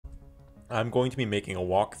I'm going to be making a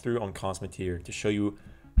walkthrough on Cosmoteer to show you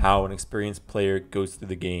how an experienced player goes through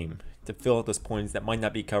the game to fill out those points that might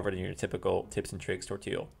not be covered in your typical tips and tricks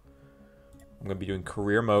tutorial. I'm going to be doing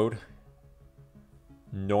career mode,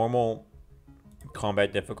 normal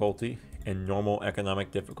combat difficulty, and normal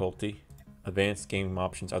economic difficulty. Advanced game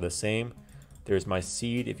options are the same. There's my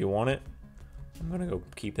seed if you want it. I'm going to go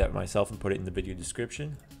keep that myself and put it in the video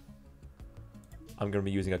description. I'm going to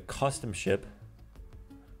be using a custom ship,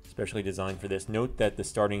 specially designed for this. Note that the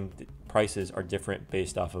starting prices are different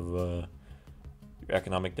based off of your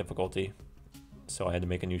economic difficulty. So I had to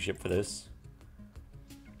make a new ship for this.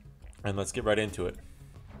 And let's get right into it.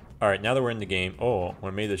 Alright, now that we're in the game. Oh,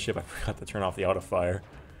 when I made the ship, I forgot to turn off the auto fire.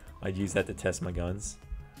 I'd use that to test my guns.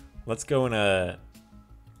 Let's go and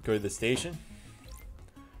go to the station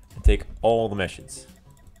and take all the missions.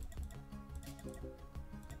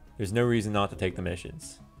 There's no reason not to take the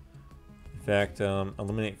missions. In fact,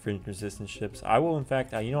 eliminate fringe resistant ships. I will, in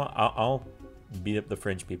fact, you know what? I'll beat up the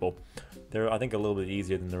fringe people. They're, I think, a little bit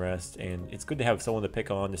easier than the rest, and it's good to have someone to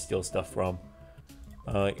pick on to steal stuff from.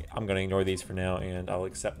 I'm going to ignore these for now, and I'll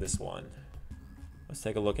accept this one. Let's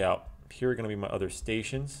take a look out. Here are going to be my other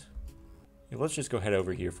stations. Yeah, let's just go head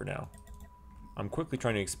over here for now. I'm quickly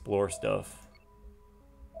trying to explore stuff,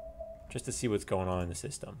 just to see what's going on in the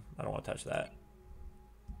system. I don't want to touch that.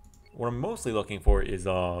 What I'm mostly looking for is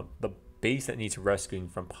the base that needs rescuing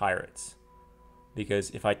from pirates.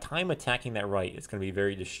 Because if I time attacking that right, it's going to be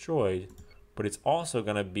very destroyed. But it's also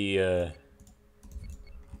going to be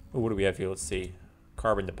what do we have here? Let's see.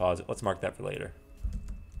 Carbon deposit. Let's mark that for later.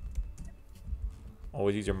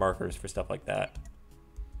 Always use your markers for stuff like that.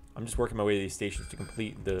 I'm just working my way to these stations to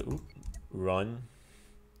complete the run.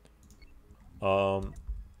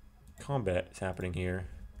 Combat is happening here.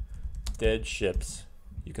 Dead ships.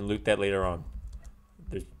 You can loot that later on.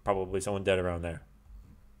 There's probably someone dead around there.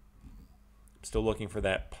 I'm still looking for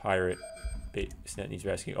that pirate base that needs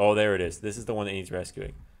rescuing. Oh, there it is. This is the one that needs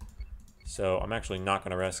rescuing. So I'm actually not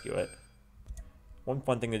going to rescue it. One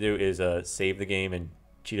fun thing to do is save the game and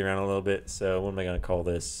cheat around a little bit. So what am I going to call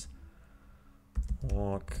this?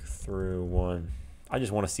 Walk through one. I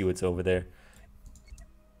just want to see what's over there.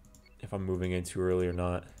 If I'm moving in too early or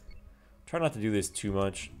not. Try not to do this too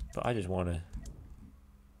much, but I just want to.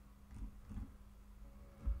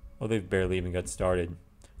 Oh, they've barely even got started.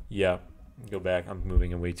 Yeah, go back. I'm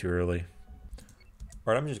moving in way too early.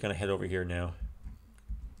 Alright, I'm just going to head over here now.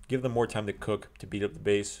 Give them more time to cook, to beat up the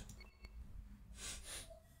base.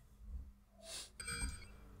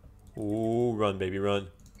 Ooh, run, baby, run.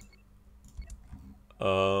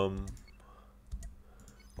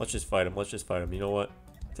 Let's just fight him. Let's just fight him. You know what?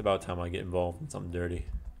 It's about time I get involved in something dirty.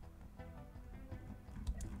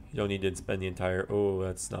 You don't need to spend the entire... Oh,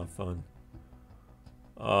 that's not fun.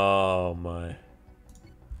 Oh, my.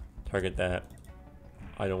 Target that.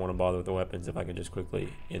 I don't want to bother with the weapons if I can just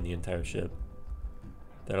quickly end the entire ship.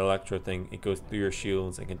 That electro thing, it goes through your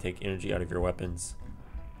shields and can take energy out of your weapons.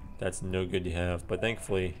 That's no good to have. But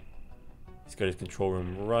thankfully, he's got his control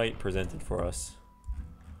room right presented for us.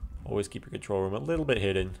 Always keep your control room a little bit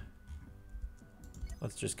hidden.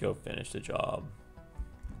 Let's just go finish the job.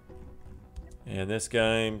 And this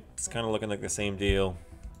guy is kind of looking like the same deal.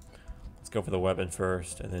 Let's go for the weapon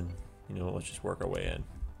first, and then, you know, let's just work our way in.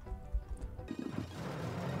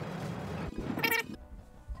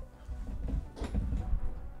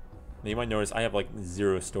 Now you might notice I have like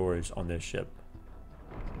 0 storage on this ship.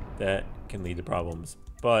 That can lead to problems,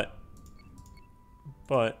 but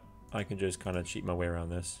I can just kind of cheat my way around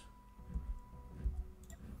this.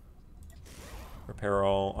 Repair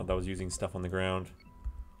all. I thought I was using stuff on the ground.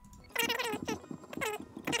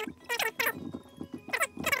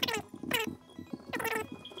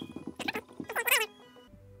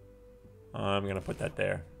 I'm gonna put that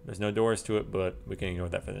there. There's no doors to it, but we can ignore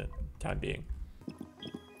that for the time being.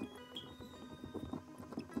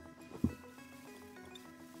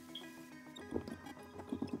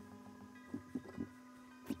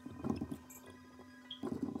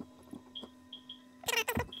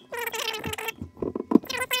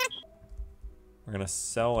 We're gonna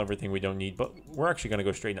sell everything we don't need, but we're actually gonna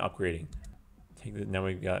go straight into upgrading. Now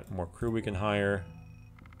we've got more crew we can hire.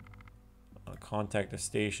 Contact a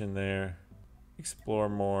station there. Explore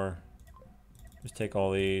more. Just take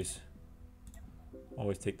all these.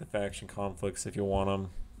 Always take the faction conflicts if you want them.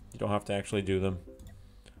 You don't have to actually do them.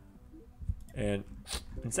 And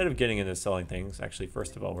instead of getting into selling things, actually,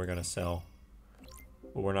 first of all, we're gonna sell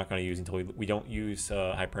what we're not gonna use until we don't use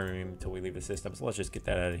high premium until we leave the system. So let's just get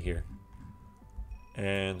that out of here.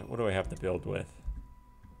 And what do I have to build with?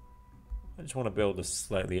 I just want to build this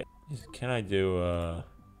slightly. Can I do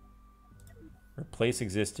Replace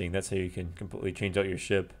existing. That's how you can completely change out your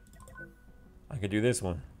ship. I could do this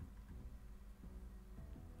one.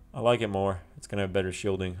 I like it more. It's gonna have better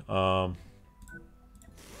shielding. Don't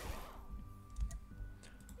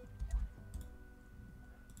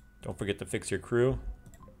forget to fix your crew.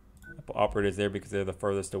 I put operators there because they're the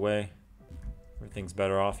furthest away. Everything's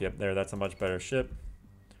better off. Yep, there. That's a much better ship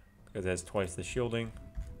because it has twice the shielding.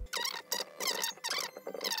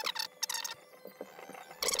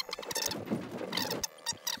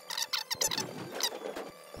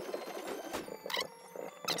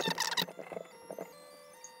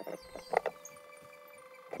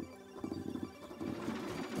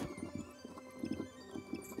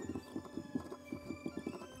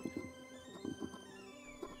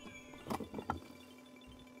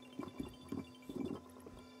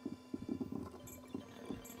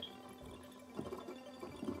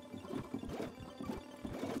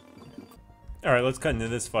 Alright, let's cut into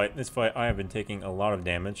this fight. This fight, I have been taking a lot of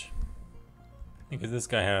damage. Because this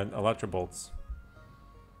guy had electrobolts.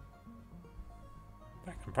 In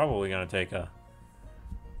fact, I'm probably going to take a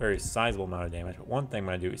very sizable amount of damage. But one thing I'm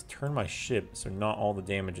going to do is turn my ship so not all the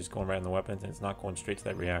damage is going right on the weapons and it's not going straight to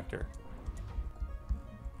that reactor.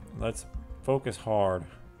 Let's focus hard.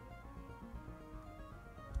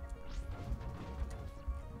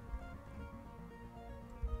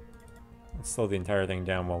 Let's slow the entire thing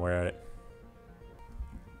down while we're at it.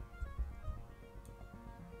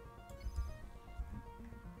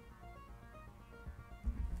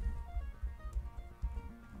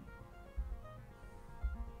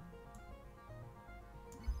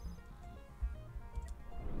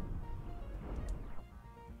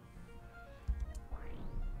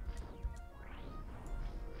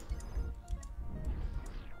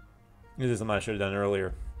 This is something I should have done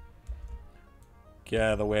earlier. Get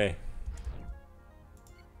out of the way.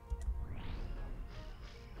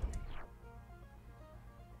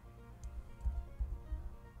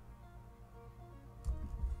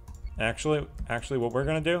 Actually, what we're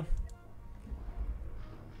gonna do?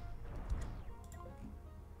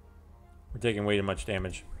 We're taking way too much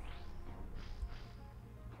damage.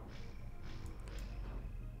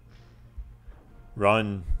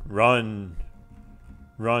 Run, run.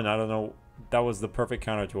 Run, I don't know. That was the perfect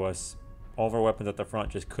counter to us. All of our weapons at the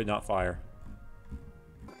front just could not fire.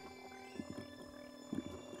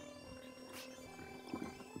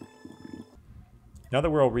 Now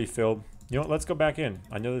that we're all refilled, you know what, let's go back in.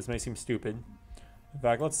 I know this may seem stupid. In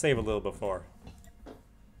fact, let's save a little before.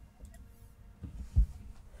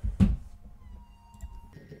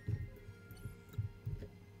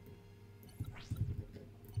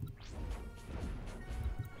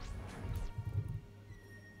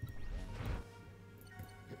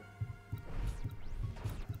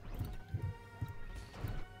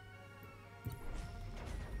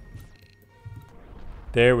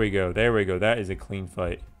 There we go, there we go. That is a clean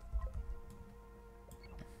fight.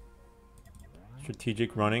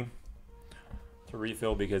 Strategic running to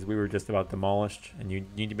refill because we were just about demolished and you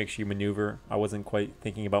need to make sure you maneuver. I wasn't quite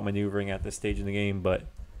thinking about maneuvering at this stage in the game, but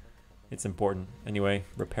it's important. Anyway,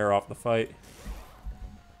 repair off the fight.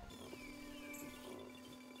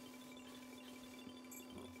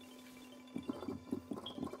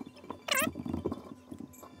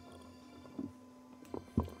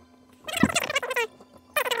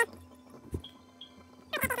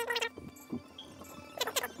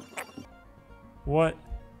 What?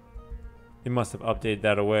 They must have updated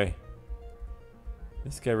that away.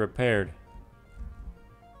 This guy repaired.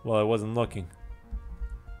 Well, I wasn't looking.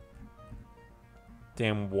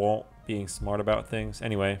 Damn Walt being smart about things.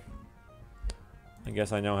 Anyway, I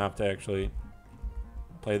guess I now have to actually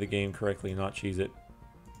play the game correctly and not cheese it.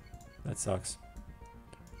 That sucks.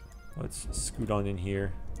 Let's scoot on in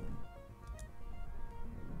here.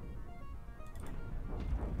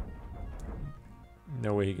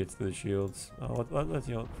 No way he gets to the shields. Oh, let's,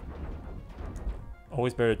 you know,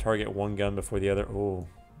 always better to target one gun before the other. Oh,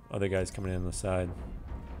 other guy's coming in on the side.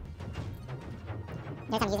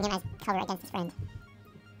 Notice I'm using him as cover against his friend.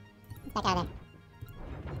 Back out of there.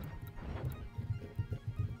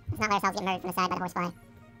 Let's not let ourselves get murdered from the side by the horsefly.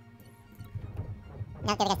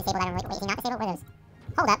 Now the other guy's disabled. I don't know. Wait, is he not disabled? What are those?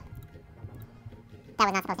 Hold up. That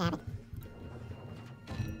was not supposed to happen.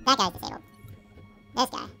 That guy's disabled. This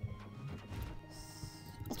guy.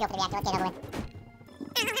 Just go for the reactor. Let's get it over with.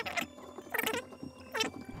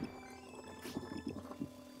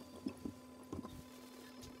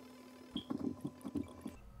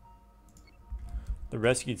 The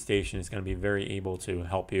rescued station is going to be very able to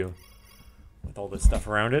help you with all this stuff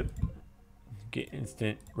around it. Get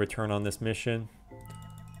instant return on this mission.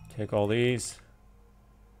 Take all these.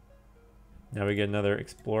 Now we get another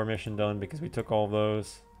explore mission done because we took all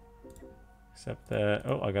those. Except that,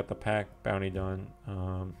 oh, I got the pack bounty done.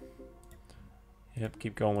 Yep,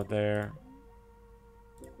 keep going with there.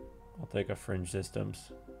 I'll take a fringe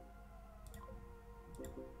systems.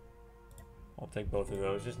 I'll take both of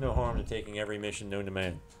those. There's no harm to taking every mission known to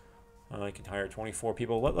man. I can hire 24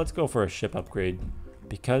 people. Let's go for a ship upgrade.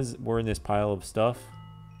 Because we're in this pile of stuff,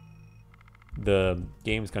 the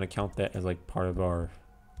game's going to count that as like part of our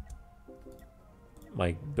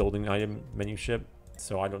like building item menu ship.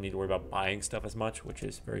 So I don't need to worry about buying stuff as much, which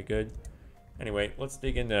is very good. Anyway, let's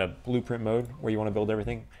dig into blueprint mode where you want to build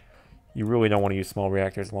everything. You really don't want to use small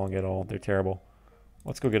reactors long at all. They're terrible.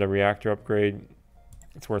 Let's go get a reactor upgrade.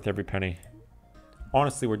 It's worth every penny.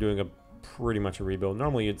 Honestly, we're doing a pretty much a rebuild.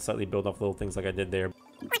 Normally you'd slightly build off little things like I did there.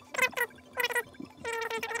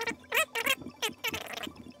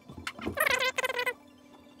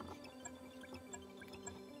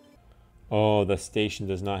 Oh, the station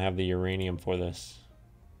does not have the uranium for this.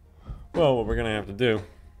 Well, what we're gonna have to do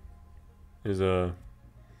is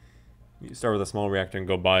start with a small reactor and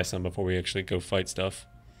go buy some before we actually go fight stuff.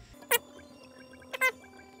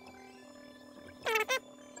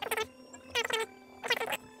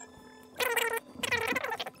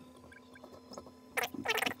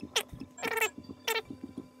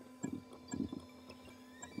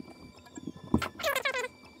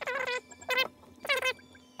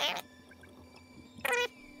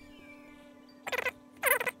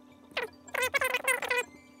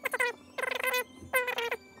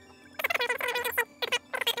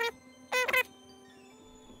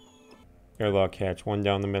 Airlock hatch, one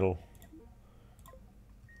down the middle.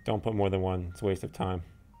 Don't put more than one, it's a waste of time.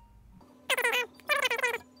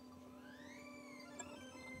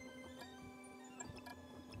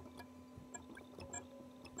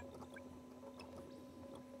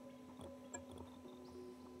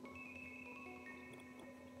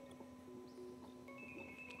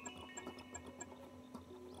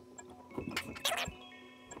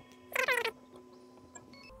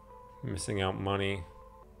 Missing out money.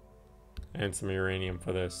 And some uranium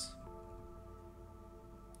for this.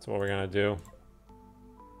 That's what we're gonna do.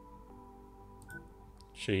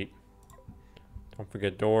 Cheat. Don't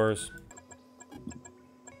forget doors.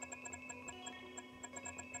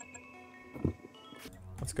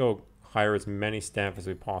 Let's go hire as many staff as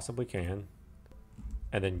we possibly can.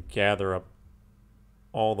 And then gather up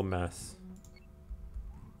all the mess.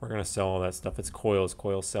 We're gonna sell all that stuff. It's coils.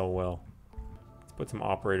 Coils sell well. Let's put some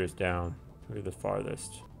operators down. Who the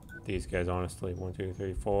farthest? These guys, honestly. 1, 2,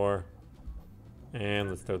 3, 4. And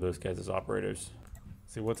let's throw those guys as operators.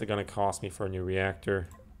 See, what's it gonna cost me for a new reactor?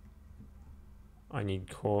 I need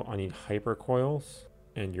hyper coils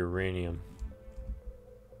and uranium.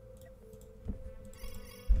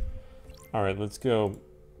 All right, let's go.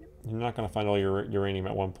 You're not gonna find all your uranium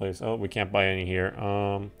at one place. Oh, we can't buy any here.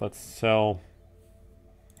 Let's sell.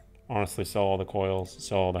 Honestly, sell all the coils.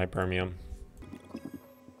 Sell all the hypermium.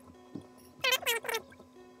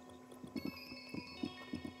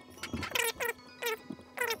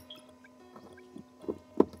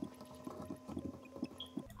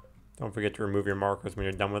 Don't forget to remove your markers when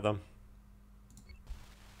you're done with them.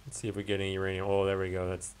 Let's see if we get any uranium. Oh, there we go.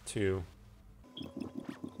 That's 2.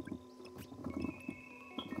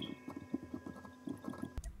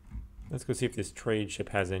 Let's go see if this trade ship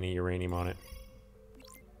has any uranium on it.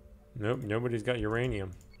 Nope, nobody's got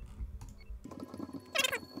uranium.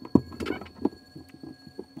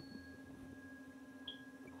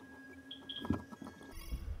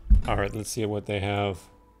 Alright, let's see what they have.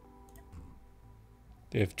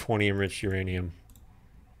 They have 20 enriched uranium.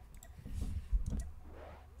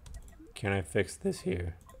 Can I fix this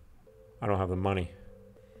here? I don't have the money.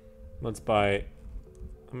 Let's buy...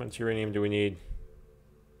 How much uranium do we need?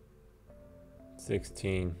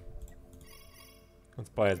 16. Let's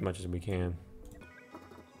buy as much as we can.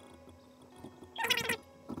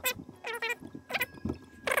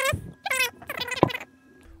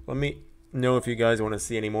 Let me know if you guys want to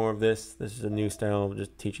see any more of this. This is a new style of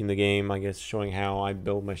just teaching the game, I guess, showing how I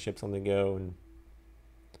build my ships on the go and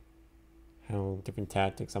how different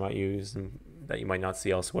tactics I might use and that you might not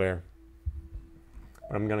see elsewhere.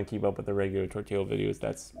 But I'm going to keep up with the regular Tortillo videos.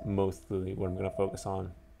 That's mostly what I'm going to focus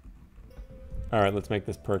on. Alright, let's make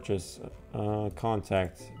this purchase.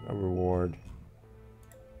 Contact a reward.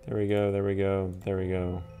 There we go, there we go, there we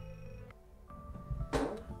go.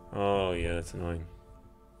 Oh yeah, that's annoying.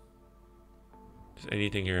 Does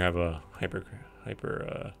anything here have a hyper,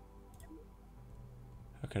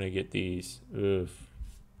 how can I get these? Oof.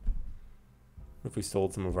 What if we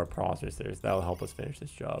sold some of our processors? That'll help us finish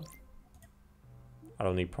this job. I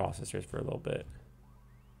don't need processors for a little bit.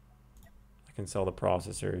 I can sell the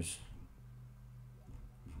processors.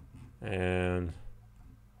 And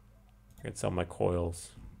I can sell my coils.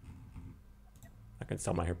 I can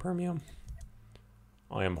sell my hypermium.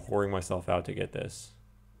 I am whoring myself out to get this.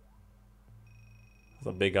 It's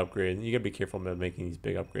a big upgrade. You gotta be careful about making these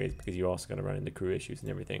big upgrades because you also gotta run into crew issues and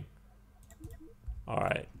everything.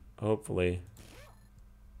 Alright, hopefully.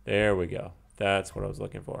 There we go. That's what I was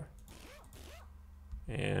looking for.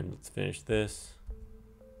 And let's finish this.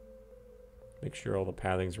 Make sure all the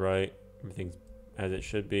pathing's right. Everything's as it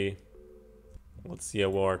should be. Let's see how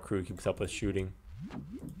well our crew keeps up with shooting.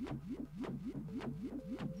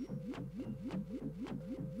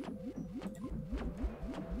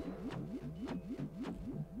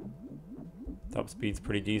 Top speed's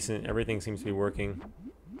pretty decent. Everything seems to be working.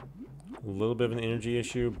 A little bit of an energy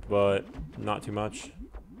issue, but not too much.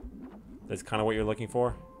 That's kind of what you're looking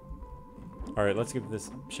for. Alright, let's give this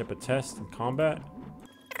ship a test in combat.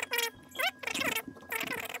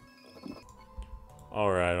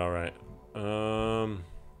 Alright.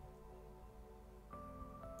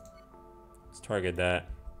 Let's target that.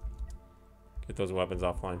 Get those weapons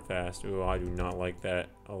offline fast. Ooh, I do not like that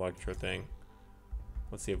electro thing.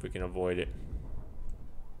 Let's see if we can avoid it.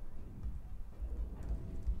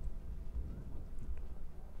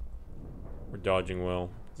 We're dodging well.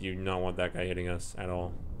 You do not want that guy hitting us at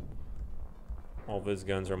all. All of his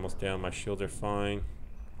guns are almost down. My shields are fine.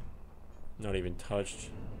 Not even touched.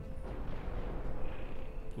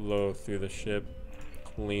 Blow through the ship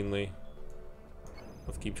cleanly.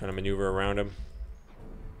 Let's keep trying to maneuver around him.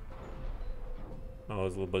 Oh,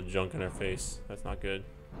 there's a little bit of junk in our face. That's not good.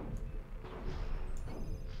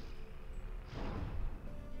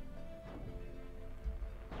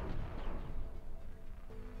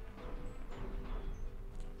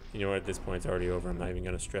 You know what, at this point it's already over. I'm not even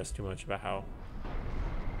going to stress too much about how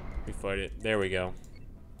we fight it. There we go.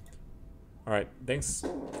 Alright, thanks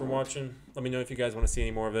for watching. Let me know if you guys want to see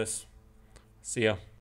any more of this. See ya.